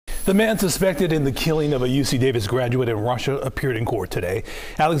The man suspected in the killing of a UC Davis graduate in Russia appeared in court today.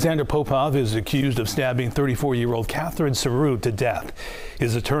 Alexander Popov is accused of stabbing 34-year-old Catherine Sarut to death.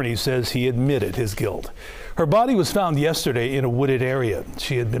 His attorney says he admitted his guilt. Her body was found yesterday in a wooded area.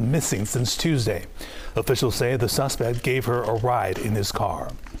 She had been missing since Tuesday. Officials say the suspect gave her a ride in his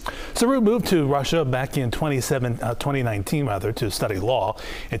car. Sarut moved to Russia back in 2019 to study law.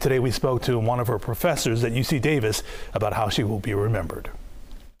 And today we spoke to one of her professors at UC Davis about how she will be remembered.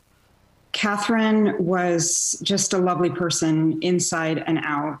 Catherine was just a lovely person inside and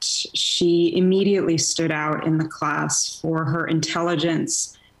out. She immediately stood out in the class for her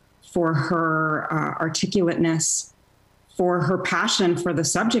intelligence, for her articulateness, for her passion for the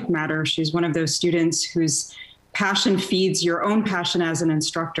subject matter. She's one of those students whose passion feeds your own passion as an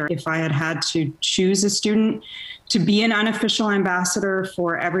instructor. If I had to choose a student to be an unofficial ambassador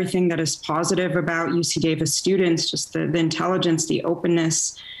for everything that is positive about UC Davis students, just the intelligence, the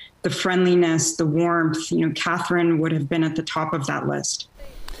openness, the friendliness, the warmth, Catherine would have been at the top of that list.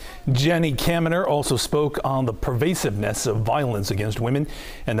 Jenny Kaminer also spoke on the pervasiveness of violence against women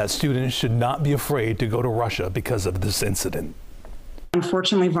and that students should not be afraid to go to Russia because of this incident.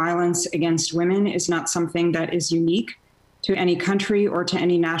 Unfortunately, violence against women is not something that is unique to any country or to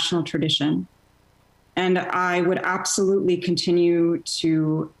any national tradition. And I would absolutely continue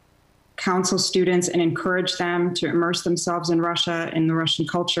to counsel students and encourage them to immerse themselves in Russia, in the Russian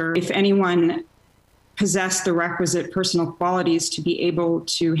culture. If anyone possessed the requisite personal qualities to be able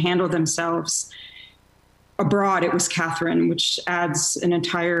to handle themselves abroad, it was Catherine, which adds an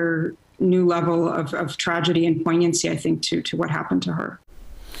entire new level of tragedy and poignancy, I think, to what happened to her.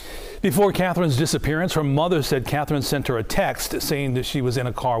 Before Catherine's disappearance, her mother said Catherine sent her a text saying that she was in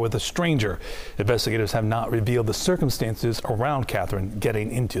a car with a stranger. Investigators have not revealed the circumstances around Catherine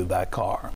getting into that car.